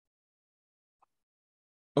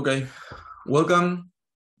Okay, welcome.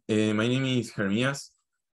 My name is Jeremias.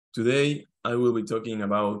 Today, I will be talking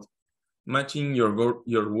about matching your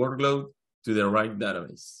workload to the right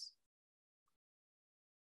database.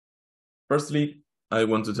 Firstly, I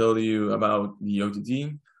want to tell you about the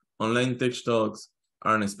OTT. Online tech talks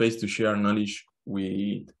are a space to share knowledge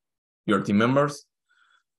with your team members.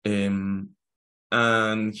 And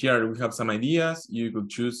here we have some ideas. You could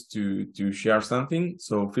choose to share something,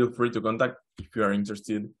 so feel free to contact if you are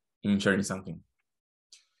interested in sharing something.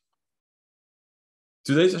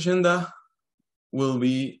 Today's agenda will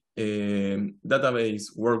be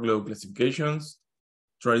database workload classifications,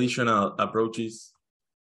 traditional approaches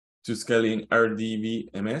to scaling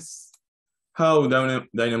RDBMS, how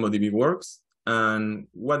DynamoDB works, and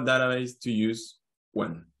what database to use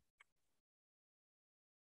when.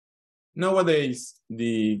 Nowadays,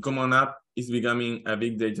 the common app is becoming a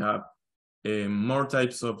big data app. More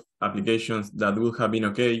types of applications that would have been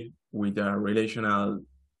okay with a relational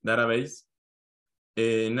database,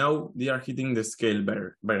 now they are hitting the scale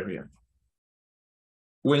barrier.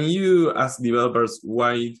 When you ask developers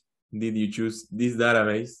why did you choose this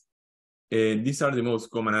database, these are the most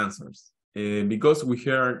common answers. Because we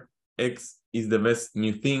heard X is the best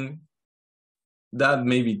new thing. That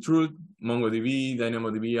may be true. MongoDB,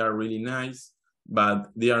 DynamoDB are really nice, but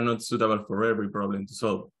they are not suitable for every problem to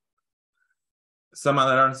solve. Some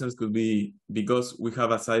other answers could be because we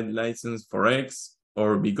have a side license for X,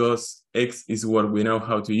 or because X is what we know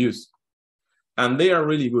how to use. And they are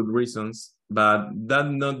really good reasons, but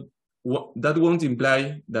that won't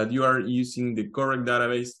imply that you are using the correct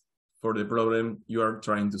database for the problem you are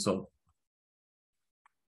trying to solve.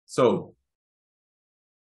 So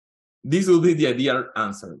this will be the ideal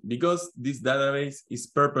answer, because this database is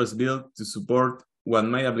purpose-built to support what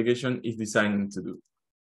my application is designed to do.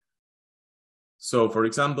 So for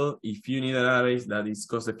example, if you need a database that is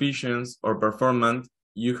cost-efficient or performant,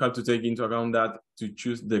 you have to take into account that to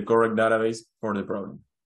choose the correct database for the problem.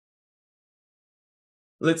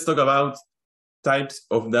 Let's talk about types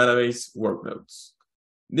of database workloads.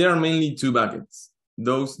 There are mainly two buckets: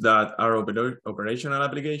 those that are operational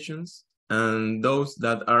applications and those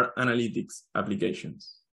that are analytics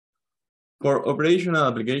applications. For operational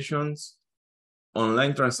applications,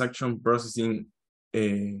 online transaction processing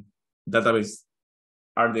database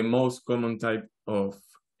are the most common type of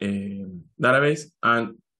database,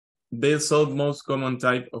 and they solve most common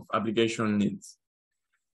type of application needs.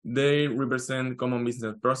 They represent common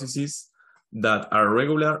business processes that are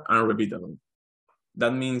regular and repeatable.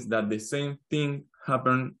 That means that the same thing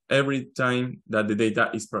happens every time that the data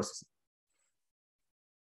is processed.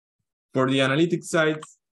 For the analytics side,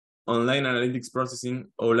 online analytics processing,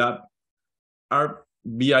 OLAP, are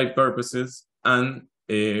BI purposes and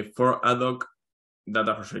for ad hoc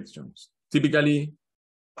data projections. Typically,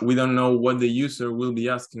 we don't know what the user will be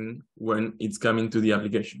asking when it's coming to the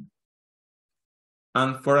application.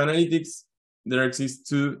 And for analytics, there exist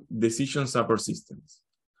two decision support systems.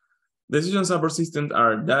 Decision support systems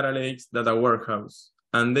are data lakes, data warehouse,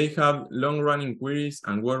 and they have long-running queries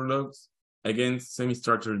and workloads against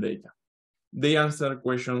semi-structured data. They answer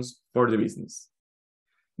questions for the business.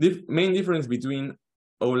 The main difference between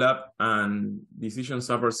OLAP and decision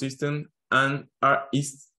support system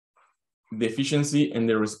is the efficiency and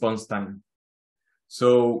the response time.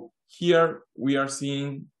 So here we are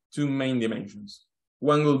seeing two main dimensions.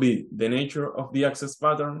 One will be the nature of the access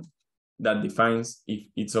pattern that defines if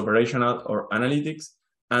it's operational or analytics,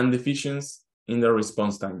 and the efficiency in the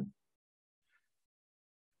response time.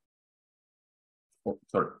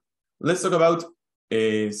 Let's talk about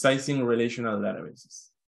sizing relational databases.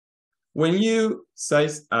 When you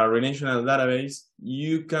size a relational database,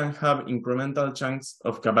 you can have incremental chunks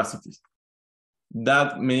of capacity.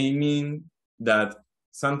 That may mean that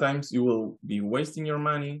sometimes you will be wasting your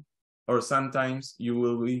money, or sometimes you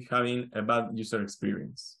will be having a bad user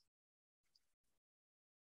experience.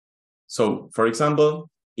 So, for example,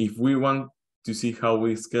 if we want to see how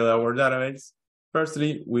we scale our database,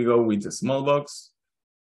 firstly, we go with a small box.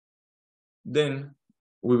 Then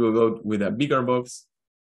we will go with a bigger box.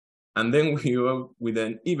 And then we go with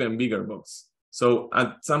an even bigger box. So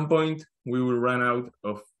at some point, we will run out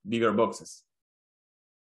of bigger boxes.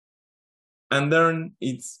 And then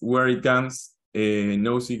it's where it comes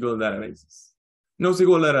NoSQL databases.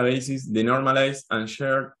 NoSQL databases, they normalize and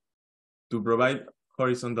share to provide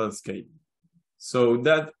horizontal scale. So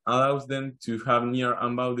that allows them to have near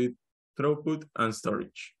unbounded throughput and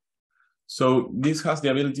storage. So this has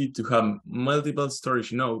the ability to have multiple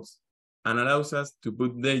storage nodes and allows us to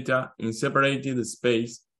put data in separated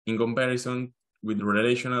space in comparison with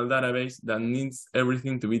relational database that needs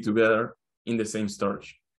everything to be together in the same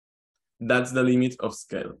storage. That's the limit of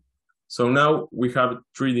scale. So now we have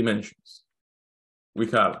 3 dimensions. We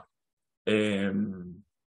have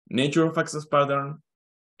nature of access pattern,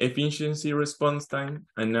 efficiency response time,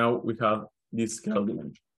 and now we have this scale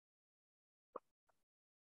dimension.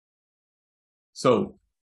 So,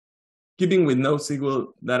 keeping with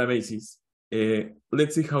NoSQL databases,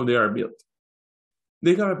 let's see how they are built.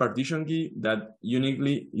 They have a partition key that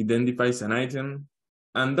uniquely identifies an item,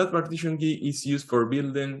 and that partition key is used for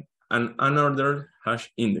building an unordered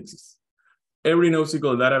hash indexes. Every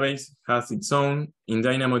NoSQL database has its own. In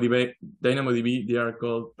DynamoDB, they are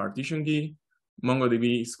called partition key,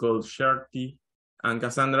 MongoDB is called shared key, and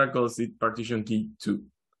Cassandra calls it partition key 2.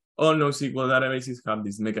 All NoSQL databases have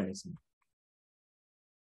this mechanism.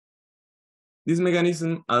 This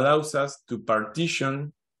mechanism allows us to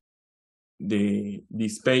partition the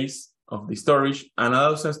space of the storage and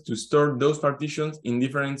allows us to store those partitions in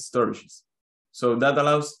different storages. So that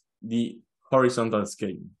allows the horizontal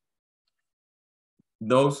scaling.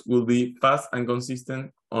 Those will be fast and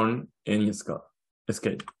consistent on any scale.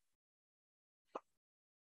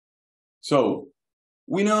 So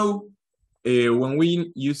we know when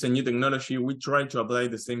we use a new technology, we try to apply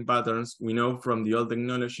the same patterns we know from the old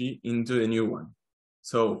technology into the new one.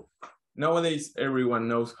 So nowadays, everyone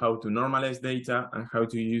knows how to normalize data and how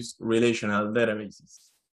to use relational databases.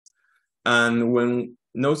 And when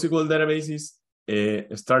NoSQL databases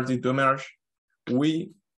started to emerge,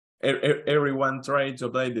 everyone tried to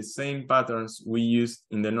apply the same patterns we used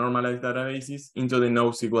in the normalized databases into the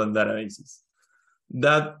NoSQL databases.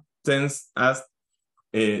 That tends as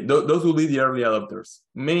those will be the early adopters.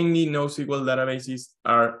 Mainly NoSQL databases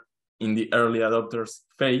are in the early adopters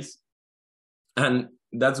phase, and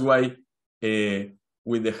that's why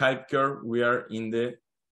with the hype curve, we are in the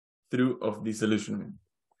through of disillusionment.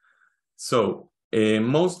 So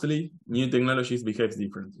mostly new technologies behave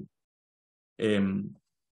differently.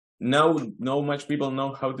 Now, not much people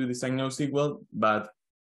know how to design NoSQL, but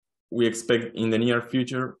we expect in the near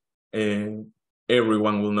future,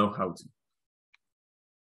 everyone will know how to.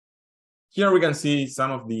 Here we can see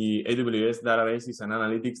some of the AWS databases and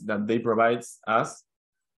analytics that they provide us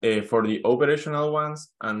for the operational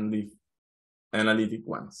ones and the analytic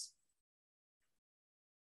ones.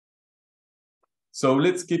 So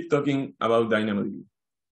let's keep talking about DynamoDB.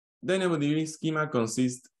 DynamoDB schema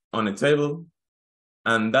consists on a table,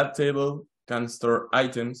 and that table can store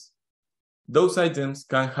items. Those items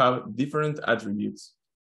can have different attributes,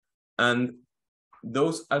 and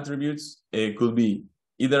those attributes could be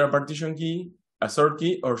either a partition key, a sort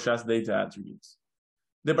key, or just data attributes.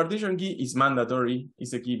 The partition key is mandatory,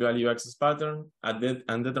 is a key value access pattern,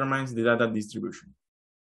 and determines the data distribution.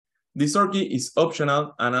 The sort key is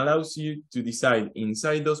optional and allows you to decide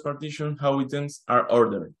inside those partitions how items are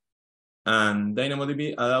ordered. And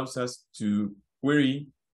DynamoDB allows us to query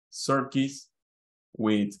sort keys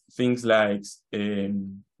with things like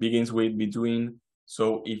begins with, between.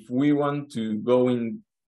 So if we want to go in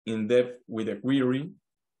depth with a query,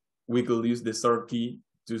 we could use the sort key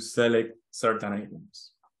to select certain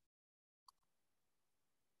items.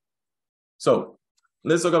 So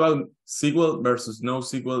let's talk about SQL versus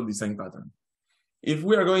NoSQL design pattern. If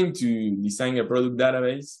we are going to design a product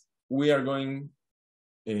database, we are going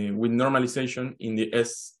with normalization in the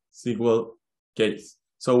SQL case.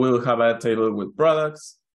 So we will have a table with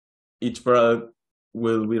products. Each product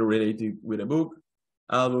will be related with a book,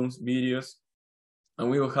 albums, videos, and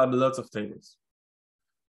we will have lots of tables.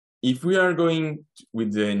 If we are going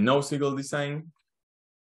with the NoSQL design,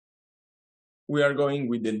 we are going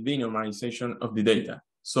with the denormalization of the data.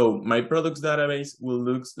 So my products database will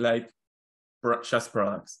look like just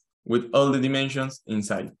products with all the dimensions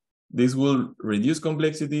inside. This will reduce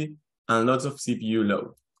complexity and lots of CPU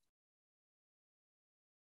load.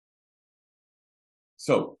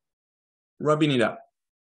 So, wrapping it up,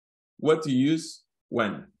 what to use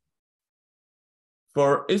when?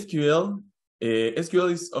 For SQL,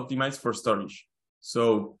 SQL is optimized for storage.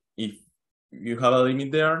 So if you have a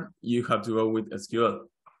limit there, you have to go with SQL.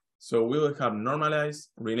 So we will have normalized,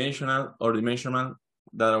 relational, or dimensional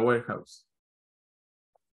data warehouse.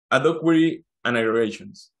 Ad hoc query and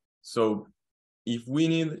aggregations. So if we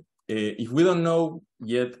don't know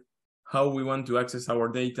yet how we want to access our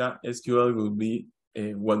data, SQL will be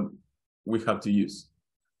what we have to use.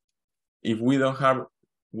 If we don't have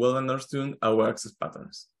well understood our access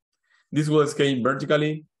patterns. This will scale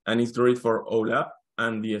vertically and is rated for OLAP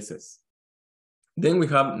and DSS. Then we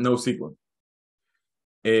have NoSQL.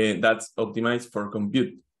 That's optimized for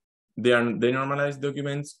compute. They normalize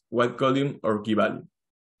documents, white column, or key value.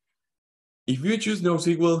 If you choose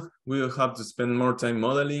NoSQL, we will have to spend more time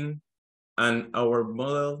modeling, and our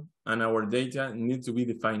model and our data need to be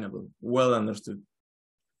definable, well understood.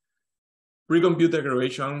 Pre-compute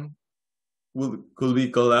aggregation could be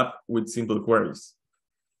called up with simple queries.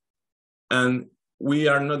 And we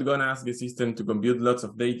are not going to ask the system to compute lots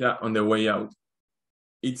of data on the way out.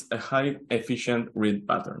 It's a highly efficient read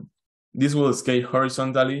pattern. This will scale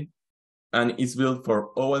horizontally and is built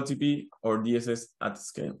for OLTP or DSS at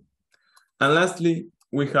scale. And lastly,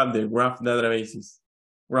 we have the graph databases.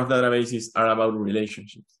 Graph databases are about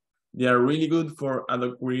relationships. They are really good for ad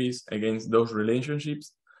hoc queries against those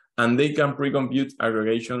relationships, and they can pre-compute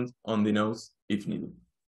aggregations on the nodes if needed.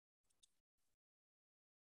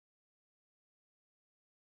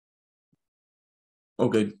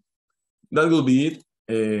 Okay, that will be it.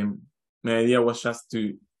 My idea was just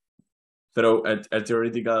to throw a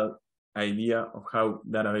theoretical idea of how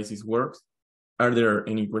databases work. Are there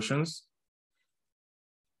any questions?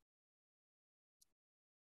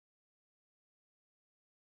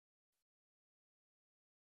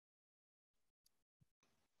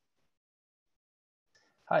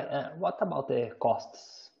 Hi, what about the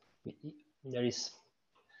costs? There is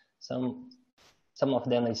some of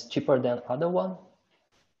them is cheaper than other one.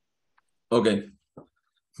 Okay,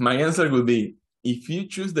 my answer would be, if you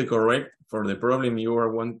choose the correct for the problem you are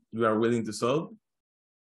willing to solve,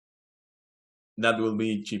 that will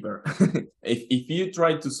be cheaper. if you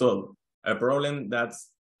try to solve a problem that's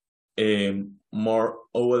more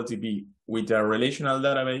OLTP with a relational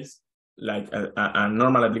database, like a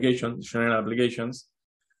normal application, general applications,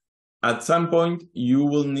 at some point you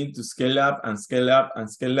will need to scale up and scale up and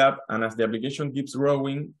scale up, and as the application keeps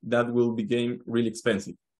growing, that will become really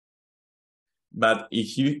expensive. But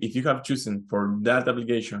if you have chosen for that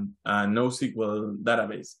application a NoSQL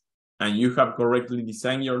database, and you have correctly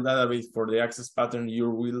designed your database for the access pattern you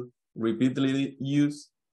will repeatedly use,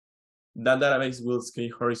 that database will scale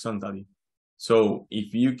horizontally. So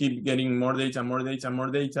if you keep getting more data,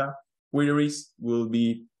 queries will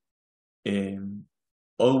be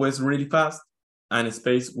always really fast, and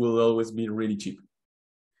space will always be really cheap.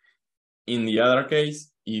 In the other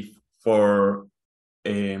case, if for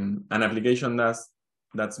an application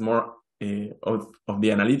that's more of the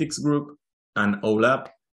analytics group and OLAP,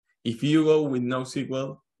 if you go with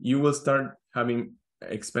NoSQL, you will start having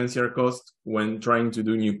expensive costs when trying to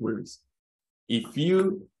do new queries. If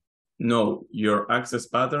you know your access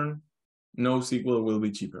pattern, NoSQL will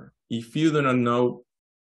be cheaper. If you do not know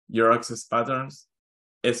your access patterns,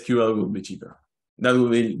 SQL will be cheaper. That will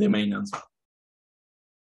be the main answer.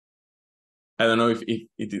 I don't know if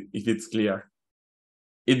it's clear.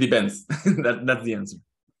 It depends. That's the answer.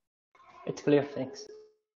 It's clear, thanks.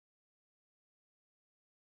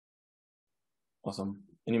 Awesome.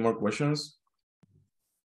 Any more questions?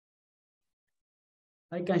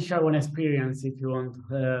 I can share one experience if you want.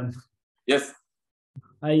 Yes.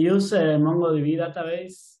 I use a MongoDB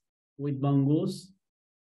database with Mongoose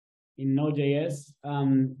in Node.js.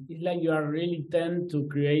 It's like you are really tend to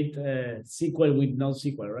create a SQL with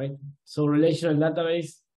NoSQL, right? So relational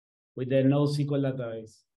database with the NoSQL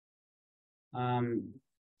database.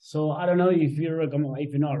 So I don't know if you recommend,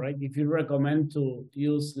 if you know, right? If you recommend to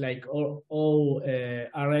use like all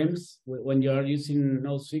RMs when you are using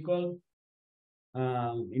NoSQL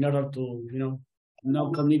in order to,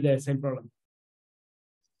 not commit the same problem.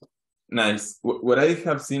 Nice. What I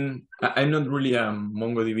have seen, I'm not really a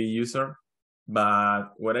MongoDB user, but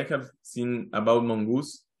what I have seen about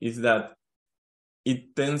Mongoose is that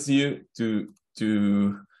it tends you to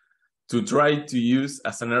try to use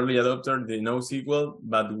as an early adopter the NoSQL,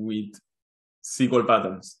 but with SQL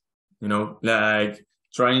patterns, like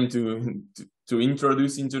trying to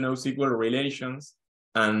introduce into NoSQL relations,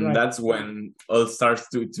 and right. That's when all starts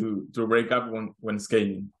to break up when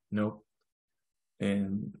scaling,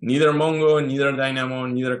 And neither Mongo, neither Dynamo,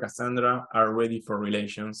 neither Cassandra are ready for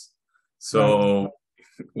relations. So right.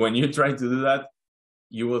 When you try to do that,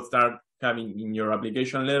 you will start having in your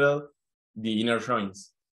application level the inner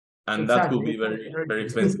joins. And exactly. That could be very, very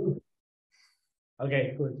expensive.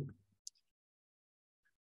 Okay, good.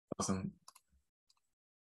 Awesome.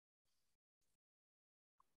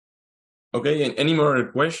 Okay, and any more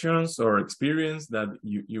questions or experience that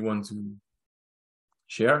you want to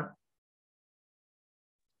share?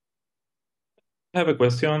 I have a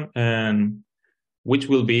question, and which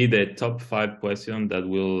will be the top 5 questions that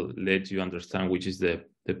will let you understand which is the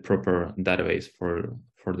proper database for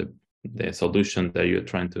the solution that you're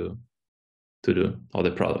trying to do, or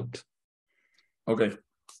the product? Okay.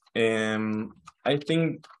 I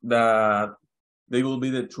think that they will be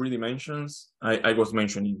the 3 dimensions I was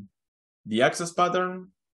mentioning: the access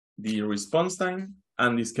pattern, the response time,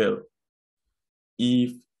 and the scale.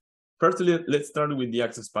 If firstly, let's start with the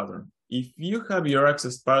access pattern. If you have your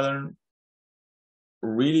access pattern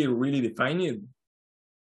really defined,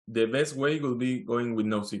 the best way will be going with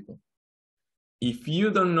NoSQL. If you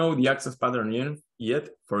don't know the access pattern yet,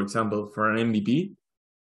 for example, for an MVP,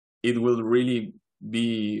 it will really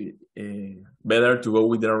be better to go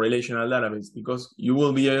with a relational database, because you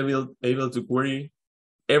will be able to query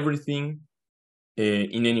everything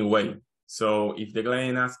in any way. So if the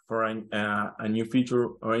client asks for a new feature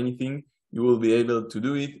or anything, you will be able to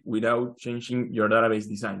do it without changing your database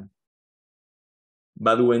design.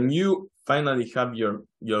 But when you finally have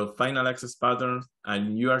your final access patterns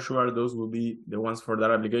and you are sure those will be the ones for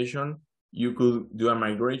that application, you could do a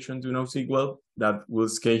migration to NoSQL that will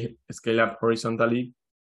scale up horizontally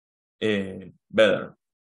better.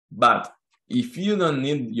 But if you don't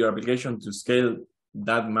need your application to scale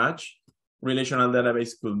that much, relational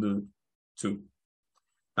database could do too.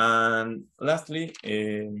 And lastly,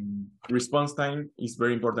 response time is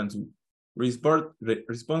very important too.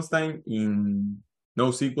 Response time in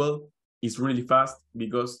NoSQL is really fast,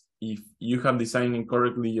 because if you have designed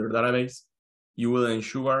correctly your database, you will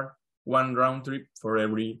ensure one round trip for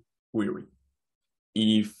every query.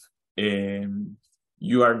 If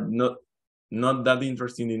you are not that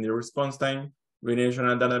interested in the response time,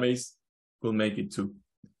 relational database will make it too.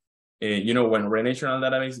 When relational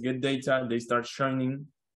database get data, they start shining,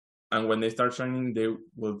 and when they start shining, they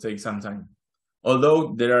will take some time.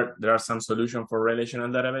 Although there are some solutions for relational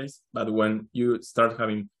database, but when you start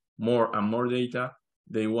having more and more data,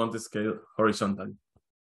 they want to scale horizontally,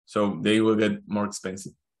 so they will get more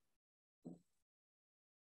expensive.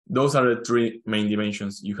 Those are the three main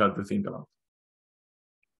dimensions you have to think about.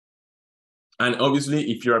 And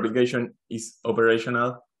obviously, if your application is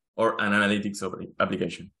operational or an analytics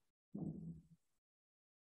application.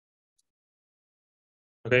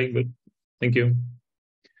 Okay, good. Thank you.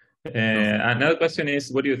 Another question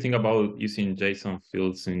is, what do you think about using JSON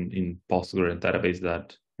fields in Postgre database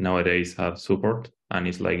that nowadays have support, and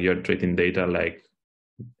it's like you're treating data like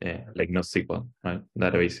NoSQL, right?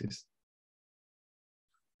 Databases.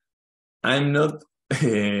 I'm not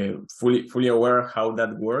fully aware how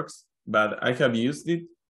that works, but I have used it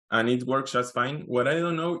and it works just fine. What I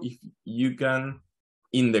don't know if you can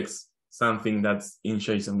index something that's in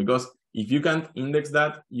JSON, because if you can't index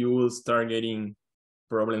that, you will start getting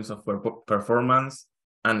problems of performance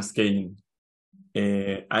and scaling.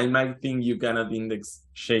 I might think you cannot index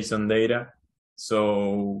JSON data.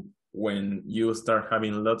 So when you start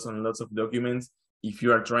having lots and lots of documents, if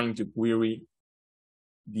you are trying to query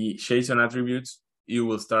the JSON attributes, you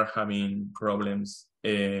will start having problems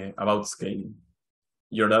about scaling.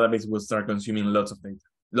 Your database will start consuming lots of data,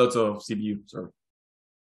 lots of CPU, sorry.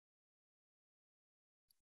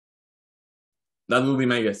 That will be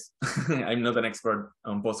my guess. I'm not an expert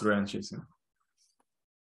on Postgre and JSON.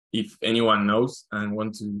 If anyone knows and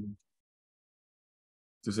wants to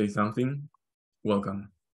say something,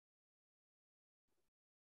 welcome.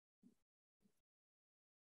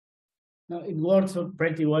 No, it works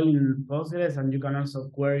pretty well in Postgres, and you can also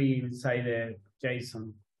query inside the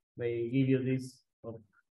JSON. They give you this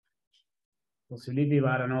possibility, but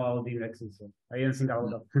I don't know how the access. So I didn't think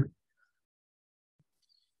about that.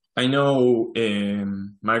 I know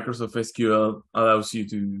Microsoft SQL allows you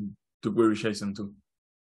to query JSON too,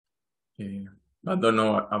 but don't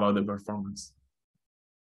know about the performance.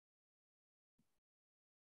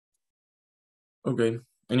 Okay,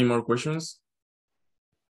 any more questions?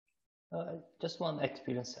 Just one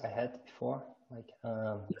experience I had before,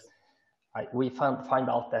 we find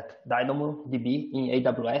out that DynamoDB in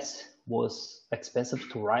AWS was expensive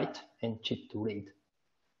to write and cheap to read.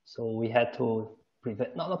 So we had to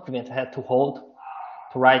had to hold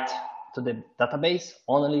to write to the database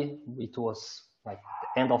only it was like the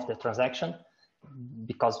end of the transaction,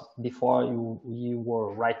 because before you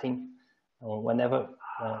were writing whenever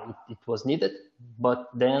it was needed. But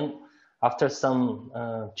then after some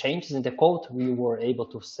changes in the code, we were able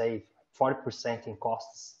to save 40% in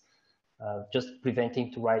costs, just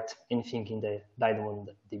preventing to write anything in the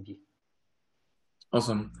DynamoDB.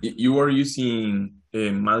 Awesome. You were using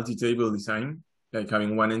a multi-table design, like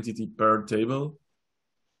having one entity per table?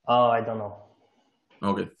 I don't know.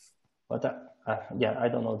 Okay. But yeah, I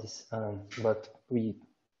don't know this. But we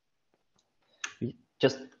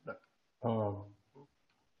just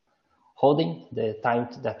holding the time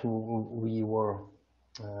that we were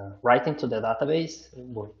writing to the database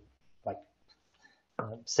would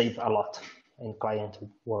save a lot, and clients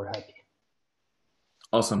were happy.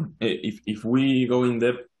 Awesome. If we go in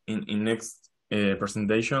depth in next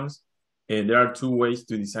presentations, there are two ways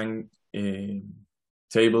to design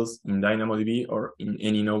tables in DynamoDB or in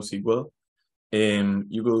any NoSQL.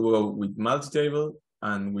 You will go with multi-table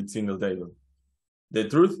and with single table. The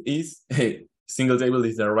truth is, single table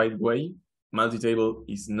is the right way. Multi-table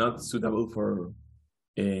is not suitable for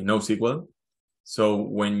NoSQL. So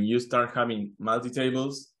when you start having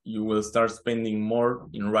multi-tables, you will start spending more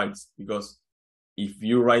in writes, because if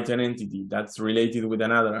you write an entity that's related with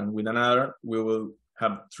another and with another, we will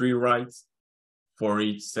have 3 writes for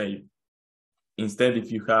each save. Instead,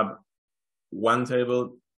 if you have one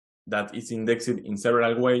table that is indexed in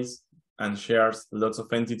several ways and shares lots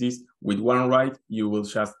of entities, with one write, you will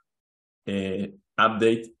just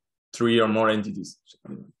update 3 or more entities.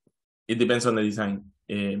 It depends on the design.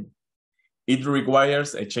 It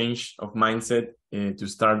requires a change of mindset to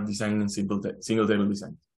start designing single table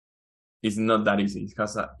design. It's not that easy. It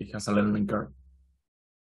has a learning curve.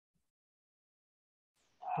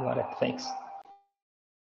 Got it. Thanks.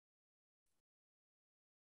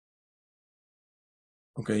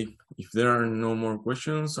 Okay, if there are no more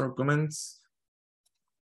questions or comments,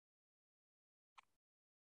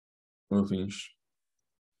 we'll finish.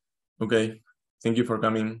 Okay, thank you for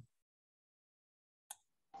coming.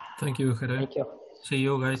 Thank you, Jere. Thank you. See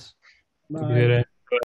you guys. Bye.